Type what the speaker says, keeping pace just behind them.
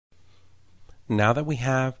Now that we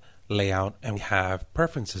have layout and we have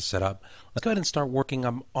preferences set up, let's go ahead and start working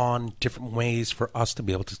on different ways for us to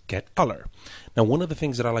be able to get color. Now, one of the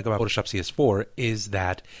things that I like about Photoshop CS4 is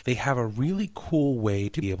that they have a really cool way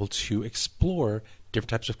to be able to explore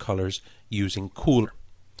different types of colors using Cooler.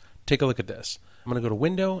 Take a look at this. I'm going to go to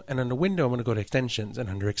Window, and under Window, I'm going to go to Extensions, and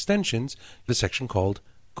under Extensions, the section called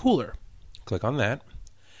Cooler. Click on that,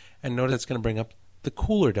 and notice it's going to bring up the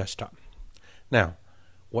Cooler desktop. Now,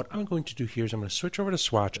 what I'm going to do here is I'm going to switch over to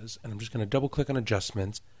swatches, and I'm just going to double click on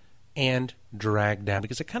adjustments and drag down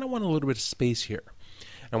because I kind of want a little bit of space here.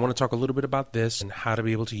 And I want to talk a little bit about this and how to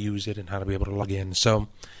be able to use it and how to be able to log in. So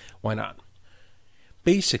why not?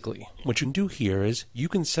 Basically, what you can do here is you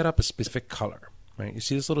can set up a specific color. Right? You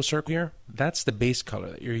see this little circle here? That's the base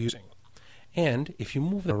color that you're using. And if you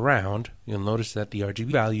move it around, you'll notice that the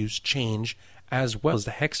RGB values change as well as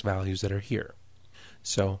the hex values that are here.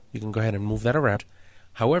 So you can go ahead and move that around.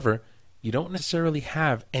 However, you don't necessarily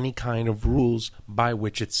have any kind of rules by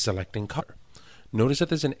which it's selecting color. Notice that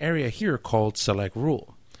there's an area here called Select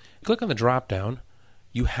Rule. Click on the drop down,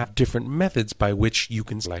 you have different methods by which you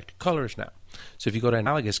can select colors now. So if you go to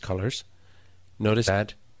Analogous Colors, notice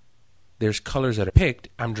that there's colors that are picked.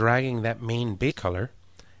 I'm dragging that main base color,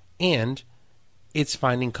 and it's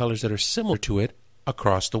finding colors that are similar to it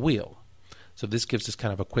across the wheel. So this gives us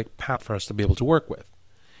kind of a quick palette for us to be able to work with.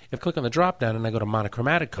 If I click on the drop down and I go to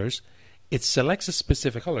monochromatic colors, it selects a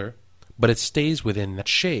specific color, but it stays within that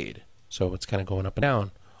shade. So it's kind of going up and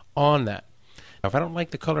down on that. Now, if I don't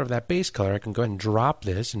like the color of that base color, I can go ahead and drop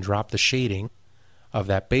this and drop the shading of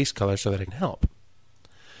that base color so that it can help.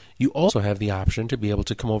 You also have the option to be able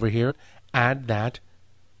to come over here, add that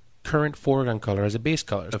current foreground color as a base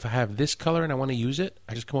color. So if I have this color and I want to use it,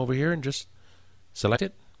 I just come over here and just select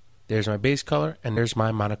it. There's my base color, and there's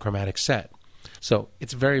my monochromatic set. So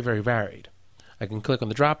it's very, very varied. I can click on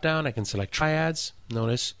the drop down, I can select triads.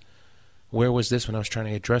 Notice, where was this when I was trying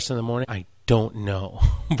to get dressed in the morning? I don't know,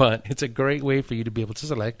 but it's a great way for you to be able to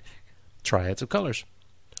select triads of colors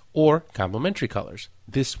or complementary colors.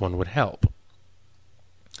 This one would help.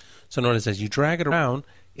 So notice as you drag it around,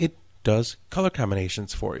 it does color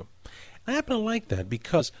combinations for you. I happen to like that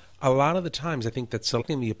because a lot of the times I think that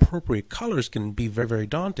selecting the appropriate colors can be very, very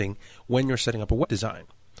daunting when you're setting up a web design.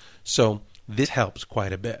 So this helps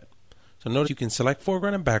quite a bit. So notice you can select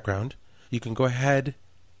foreground and background. You can go ahead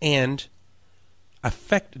and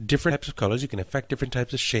affect different types of colors. You can affect different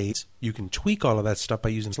types of shades. You can tweak all of that stuff by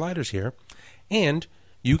using sliders here. And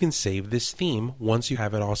you can save this theme once you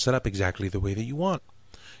have it all set up exactly the way that you want.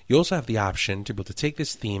 You also have the option to be able to take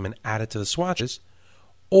this theme and add it to the swatches,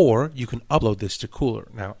 or you can upload this to Cooler.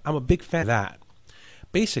 Now, I'm a big fan of that.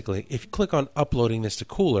 Basically, if you click on uploading this to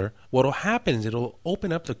Cooler, what will happen is it'll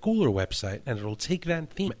open up the Cooler website and it'll take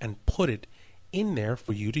that theme and put it in there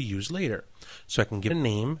for you to use later. So I can give it a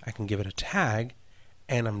name, I can give it a tag,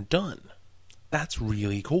 and I'm done. That's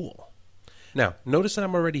really cool. Now, notice that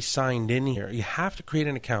I'm already signed in here. You have to create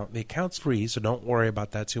an account. The account's free, so don't worry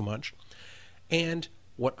about that too much. And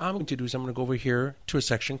what I'm going to do is I'm going to go over here to a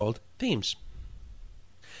section called Themes.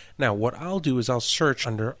 Now, what I'll do is I'll search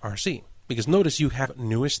under RC. Because notice you have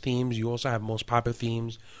newest themes, you also have most popular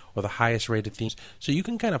themes, or the highest rated themes. So you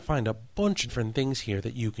can kind of find a bunch of different things here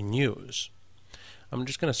that you can use. I'm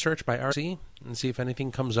just going to search by RC and see if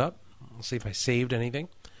anything comes up. Let's see if I saved anything.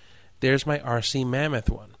 There's my RC Mammoth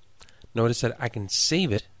one. Notice that I can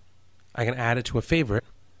save it, I can add it to a favorite,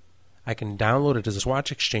 I can download it as a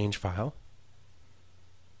Swatch Exchange file,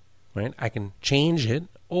 right? I can change it,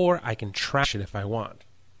 or I can trash it if I want.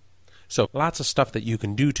 So lots of stuff that you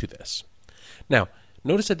can do to this. Now,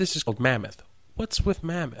 notice that this is called Mammoth. What's with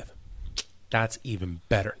Mammoth? That's even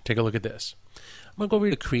better. Take a look at this. I'm going to go over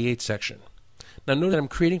to the Create section. Now, notice that I'm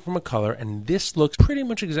creating from a color, and this looks pretty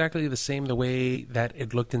much exactly the same the way that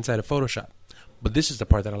it looked inside of Photoshop. But this is the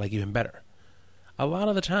part that I like even better. A lot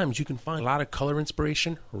of the times, you can find a lot of color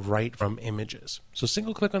inspiration right from images. So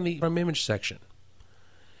single click on the From Image section.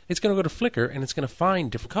 It's going to go to Flickr, and it's going to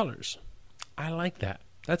find different colors. I like that.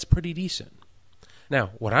 That's pretty decent.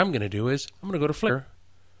 Now, what I'm going to do is I'm going to go to Flickr,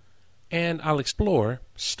 and I'll explore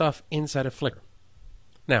stuff inside of Flickr.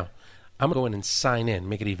 Now, I'm going to go in and sign in,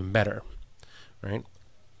 make it even better. Right?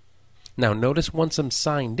 Now, notice once I'm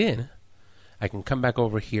signed in, I can come back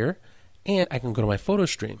over here, and I can go to my photo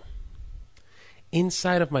stream.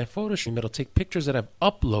 Inside of my photo stream, it'll take pictures that I've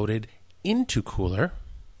uploaded into Cooler,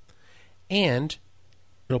 and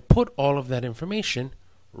it'll put all of that information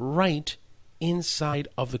right inside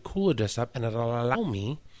of the Cooler desktop, and it'll allow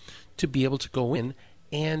me to be able to go in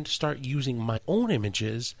and start using my own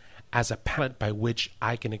images as a palette by which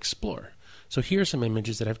I can explore. So here are some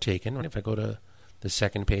images that I've taken. If I go to the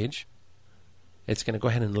second page, It's going to go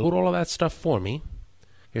ahead and load all of that stuff for me.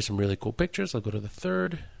 Here's some really cool pictures. I'll go to the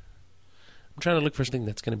third. I'm trying to look for something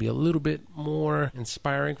that's going to be a little bit more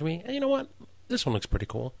inspiring for me. And you know what? This one looks pretty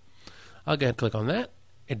cool. I'll go ahead and click on that.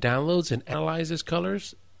 It downloads and analyzes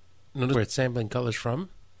colors. Notice where it's sampling colors from.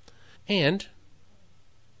 And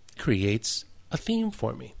creates a theme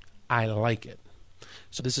for me. I like it.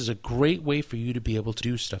 So this is a great way for you to be able to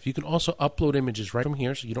do stuff. You can also upload images right from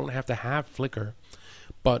here, so you don't have to have Flickr.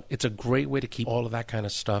 But it's a great way to keep all of that kind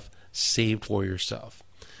of stuff saved for yourself.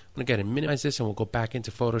 I'm going to go ahead and minimize this, and we'll go back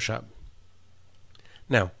into Photoshop.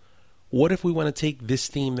 Now, what if we want to take this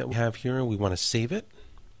theme that we have here and we want to save it?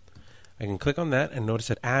 I can click on that, and notice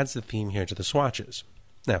it adds the theme here to the swatches.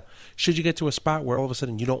 Now, should you get to a spot where all of a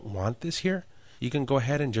sudden you don't want this here, you can go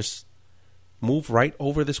ahead and just move right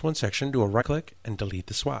over this one section, do a right click, and delete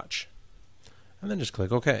the swatch. And then just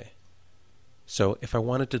click OK. So if I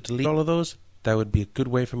wanted to delete all of those, that would be a good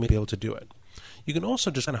way for me to be able to do it. You can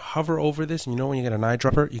also just kind of hover over this, and you know when you get an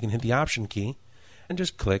eyedropper, you can hit the Option key and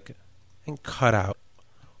just click and cut out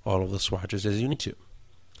all of the swatches as you need to.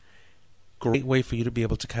 Great way for you to be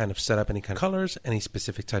able to kind of set up any kind of colors, any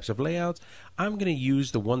specific types of layouts. I'm going to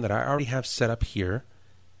use the one that I already have set up here.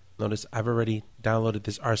 Notice I've already downloaded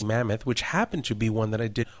this RC Mammoth, which happened to be one that I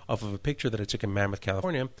did off of a picture that I took in Mammoth,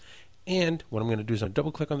 California. And what I'm going to do is I'm going to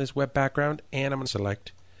double click on this web background, and I'm going to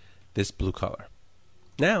select this blue color.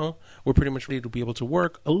 Now we're pretty much ready to be able to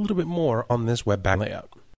work a little bit more on this web background layout.